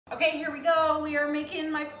Okay, here we go. We are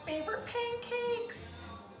making my favorite pancakes.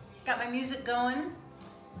 Got my music going.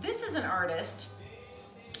 This is an artist.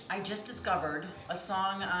 I just discovered a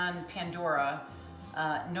song on Pandora,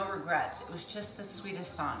 No Regrets. It was just the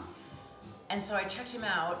sweetest song. And so I checked him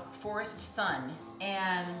out, Forest Sun,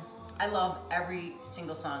 and I love every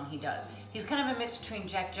single song he does. He's kind of a mix between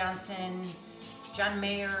Jack Johnson, John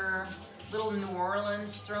Mayer, little New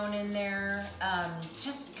Orleans thrown in there.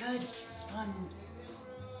 Just good, fun,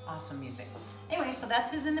 awesome music. Anyway, so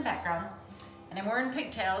that's who's in the background. And I'm wearing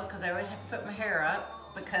pigtails because I always have to put my hair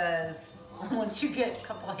up, because once you get a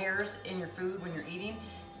couple of hairs in your food when you're eating,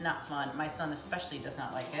 it's not fun. My son especially does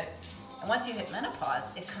not like it. And once you hit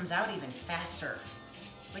menopause, it comes out even faster,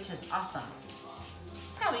 which is awesome.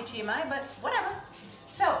 Probably TMI, but whatever.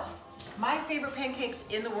 So, my favorite pancakes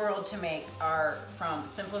in the world to make are from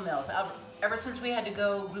Simple Mills. Ever since we had to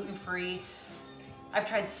go gluten-free, I've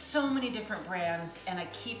tried so many different brands, and I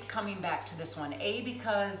keep coming back to this one. A,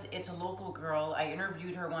 because it's a local girl. I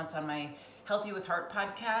interviewed her once on my Healthy with Heart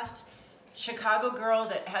podcast. Chicago girl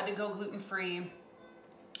that had to go gluten-free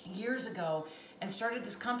years ago and started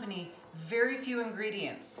this company. Very few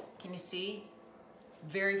ingredients. Can you see?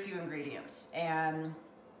 Very few ingredients. And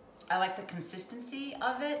I like the consistency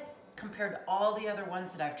of it compared to all the other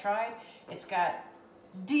ones that I've tried. It's got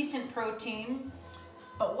decent protein.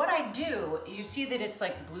 But what I do, you see that it's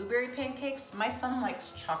like blueberry pancakes. My son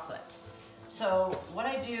likes chocolate. So what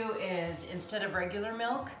I do is, instead of regular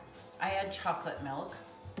milk, I add chocolate milk.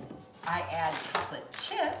 I add chocolate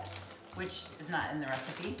chips, which is not in the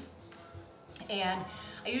recipe. And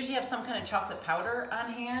I usually have some kind of chocolate powder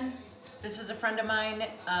on hand. This is a friend of mine,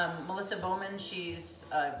 Melissa Bowman. She's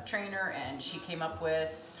a trainer, and she came up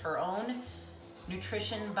with her own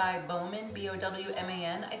Nutrition by Bowman,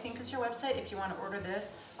 B-O-W-M-A-N, I think is her website if you want to order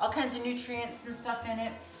this. All kinds of nutrients and stuff in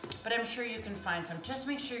it, but I'm sure you can find some. Just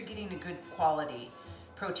make sure you're getting a good quality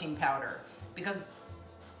protein powder, because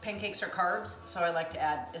pancakes are carbs, so I like to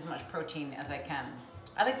add as much protein as I can.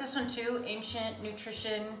 I like this one too, Ancient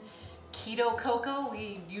Nutrition Keto Cocoa.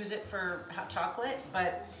 We use it for hot chocolate,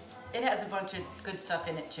 but it has a bunch of good stuff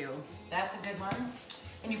in it too. That's a good one.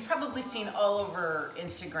 And you've probably seen all over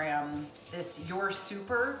Instagram this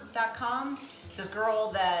yoursuper.com. This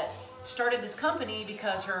girl that started this company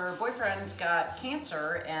because her boyfriend got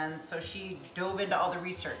cancer, and so she dove into all the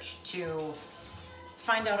research to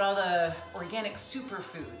find out all the organic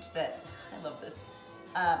superfoods that, I love this,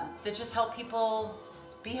 that just help people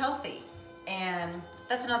be healthy. And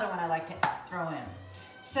that's another one I like to throw in.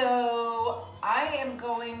 So I am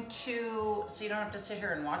going to, so you don't have to sit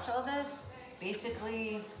here and watch all this,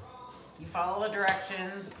 basically you follow the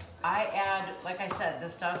directions. I add, like I said,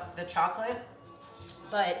 this stuff, the chocolate,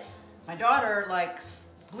 but my daughter likes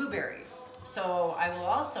blueberry. So I will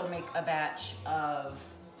also make a batch of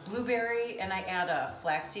blueberry, and I add a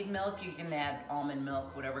flaxseed milk. You can add almond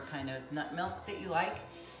milk, whatever kind of nut milk that you like.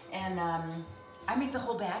 And I make the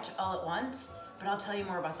whole batch all at once, but I'll tell you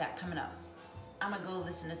more about that coming up. I'm gonna go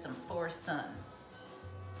listen to some Forest Sun.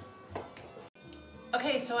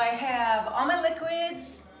 Okay, so I have all my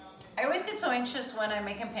liquids. I always get so anxious when I'm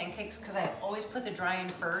making pancakes because I always put the dry in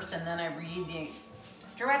first, and then I read the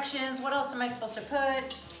directions. What else am I supposed to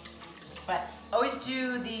put? But always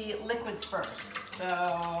do the liquids first.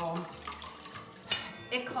 So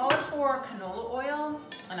it calls for canola oil,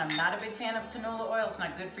 and I'm not a big fan of canola oil. It's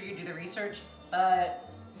not good for you. Do the research. But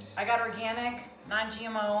I got organic,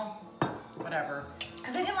 non-GMO, whatever.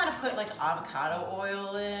 Because I didn't want to put like avocado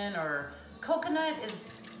oil in, or coconut is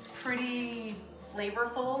pretty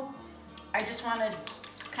flavorful. I just wanted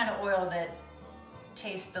kind of oil that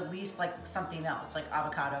tastes the least like something else, like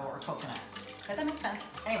avocado or coconut. Does that make sense?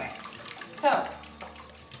 Anyway, so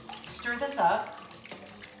stir this up,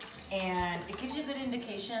 and it gives you a good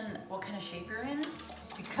indication what kind of shape you're in,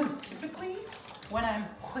 because typically when I'm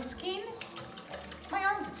whisking, my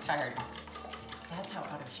arm gets tired. That's how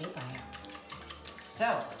out of shape I am.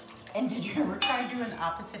 So, and did you ever try doing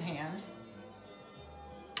opposite hand?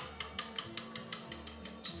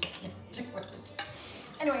 Just can't do it.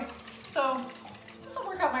 Anyway, so this will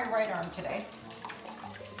work out my right arm today.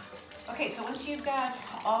 Okay, so once you've got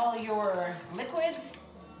all your liquids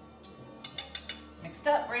mixed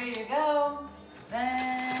up, ready to go,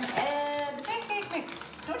 then add the pancake mix.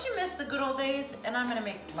 Don't you miss the good old days? And I'm gonna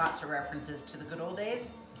make lots of references to the good old days,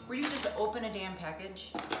 where you just open a damn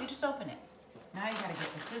package. You just open it. Now you gotta get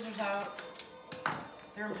the scissors out.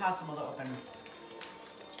 They're impossible to open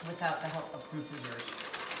without the help of some scissors.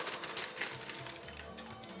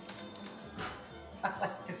 I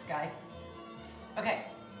like this guy. Okay,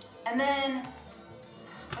 and then,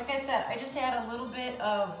 like I said, I just add a little bit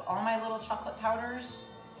of all my little chocolate powders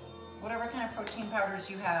whatever kind of protein powders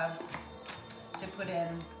you have to put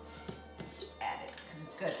in, just add it because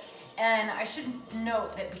it's good. And I should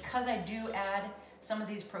note that because I do add some of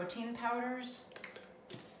these protein powders,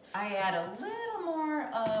 I add a little more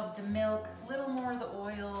of the milk, a little more of the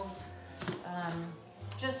oil,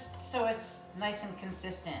 just so it's nice and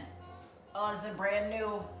consistent. Oh, this is brand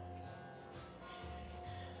new.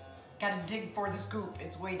 Gotta dig for the scoop.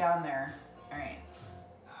 It's way down there. All right.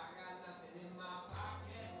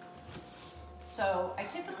 So I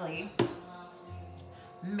typically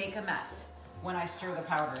make a mess when I stir the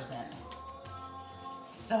powders in.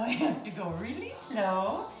 So I have to go really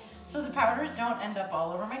slow so the powders don't end up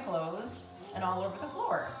all over my clothes and all over the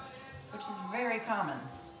floor, which is very common,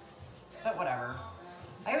 but whatever.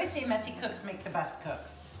 I always say messy cooks make the best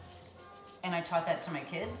cooks. And I taught that to my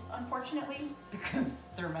kids, unfortunately, because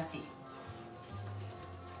they're messy.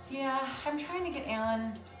 Yeah, I'm trying to get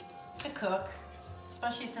Alan to cook,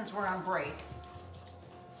 especially since we're on break.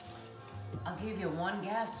 I'll give you one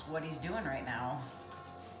guess what he's doing right now.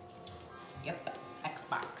 Yep,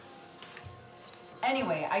 Xbox.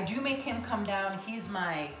 Anyway, I do make him come down. He's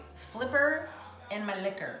my flipper and my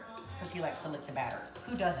licker, because he likes to lick the batter.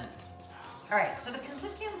 Who doesn't? All right, so the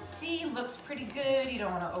consistency looks pretty good. You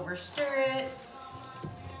don't want to overstir it.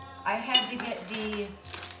 I had to get the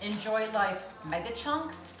Enjoy Life Mega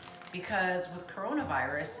Chunks because with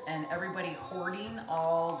coronavirus and everybody hoarding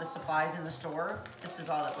all the supplies in the store, this is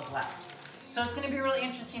all that was left. So it's going to be really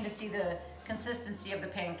interesting to see the consistency of the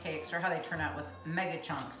pancakes or how they turn out with Mega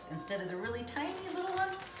Chunks instead of the really tiny little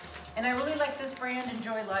ones. And I really like this brand,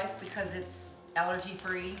 Enjoy Life, because it's allergy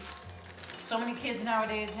free. So many kids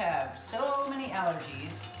nowadays have so many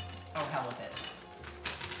allergies. Oh, hell with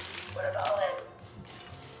it. Put it all in.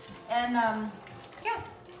 And yeah,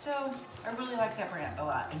 so I really like that brand a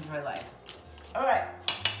lot, Enjoy Life. All right,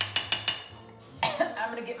 I'm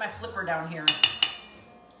gonna get my flipper down here.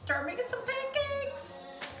 Start making some pancakes.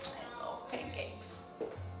 I love pancakes.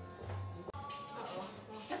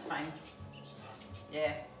 That's fine.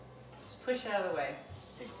 Yeah, just push it out of the way.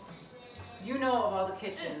 You know of all the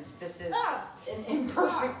kitchens, this is an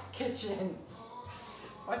imperfect kitchen.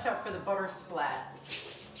 Watch out for the butter splat.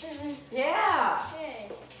 Yeah! Hey,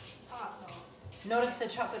 it's hot though. Notice the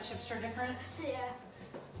chocolate chips are different? Yeah.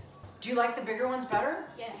 Do you like the bigger ones better?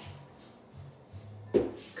 Yeah.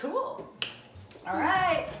 Cool. All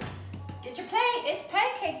right, get your plate, it's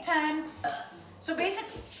pancake time. So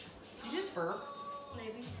basically, did you just burp?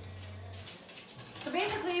 Maybe. So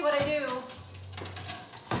basically what I do,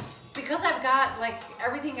 because I've got like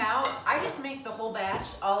everything out, I just make the whole batch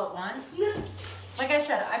all at once. Like I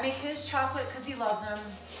said, I make his chocolate because he loves them.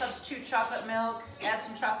 Substitute chocolate milk, add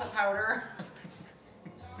some chocolate powder.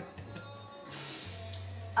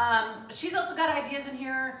 She's also got ideas in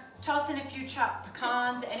here. Toss in a few chopped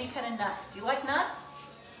pecans, any kind of nuts. You like nuts?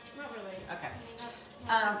 Not really. Okay.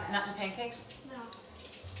 Not Not in pancakes? No.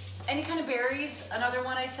 Any kind of berries. Another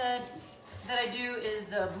one I said that I do is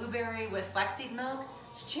the blueberry with flaxseed milk.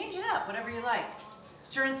 Just change it up, whatever you like.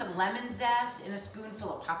 Stir in some lemon zest in a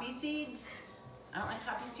spoonful of poppy seeds. I don't like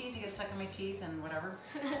poppy seeds, you get stuck in my teeth and whatever.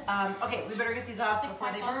 Okay, we better get these off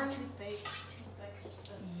before they burn. Toothpicks.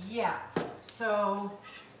 Yeah, so,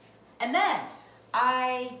 and then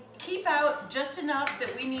I keep out just enough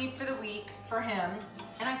that we need for the week for him,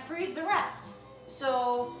 and I freeze the rest.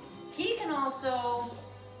 So he can also,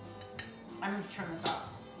 I'm gonna turn this off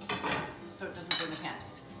so it doesn't burn the pan.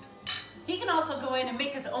 He can also go in and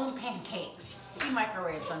make his own pancakes. He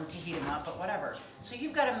microwaves them to heat them up, but whatever. So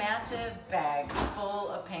you've got a massive bag full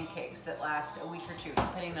of pancakes that last a week or two,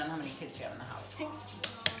 depending on how many kids you have in the house. I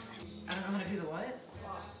don't know how to do the what?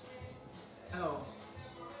 Floss. Oh.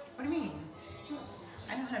 What do you mean?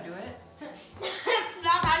 I know how to do it. That's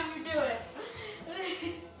not how you do it.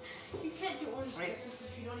 You can't do orange Wait. slices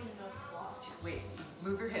if you don't even know how to floss. Wait,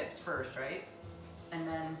 move your hips first, right? And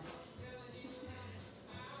then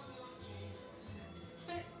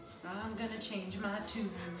I'm gonna change my tune.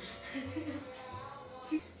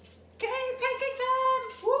 Okay, pancake time!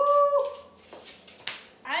 Woo!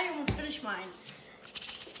 I almost finished mine.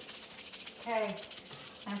 Okay,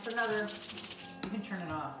 time for another. You can turn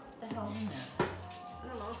it off. What the hell's in there? I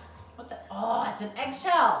don't know. What the? Oh, it's an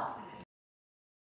eggshell!